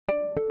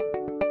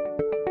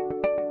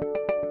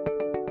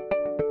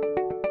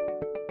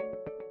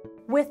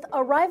With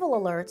arrival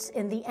alerts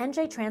in the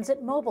NJ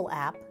Transit mobile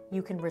app,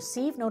 you can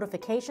receive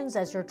notifications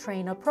as your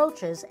train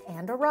approaches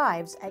and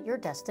arrives at your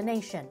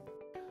destination.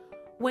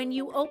 When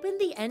you open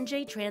the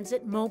NJ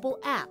Transit mobile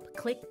app,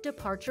 click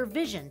Departure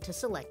Vision to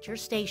select your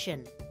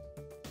station.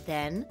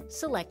 Then,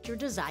 select your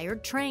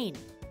desired train.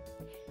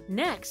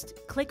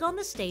 Next, click on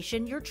the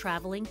station you're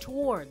traveling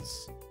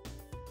towards.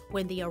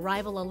 When the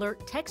arrival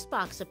alert text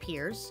box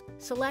appears,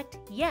 select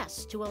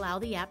Yes to allow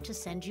the app to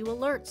send you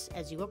alerts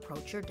as you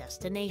approach your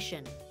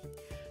destination.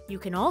 You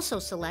can also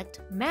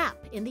select Map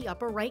in the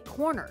upper right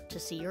corner to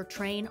see your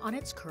train on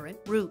its current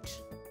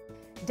route.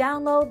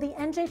 Download the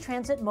NJ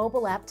Transit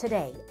mobile app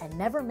today and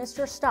never miss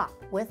your stop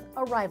with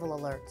arrival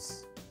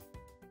alerts.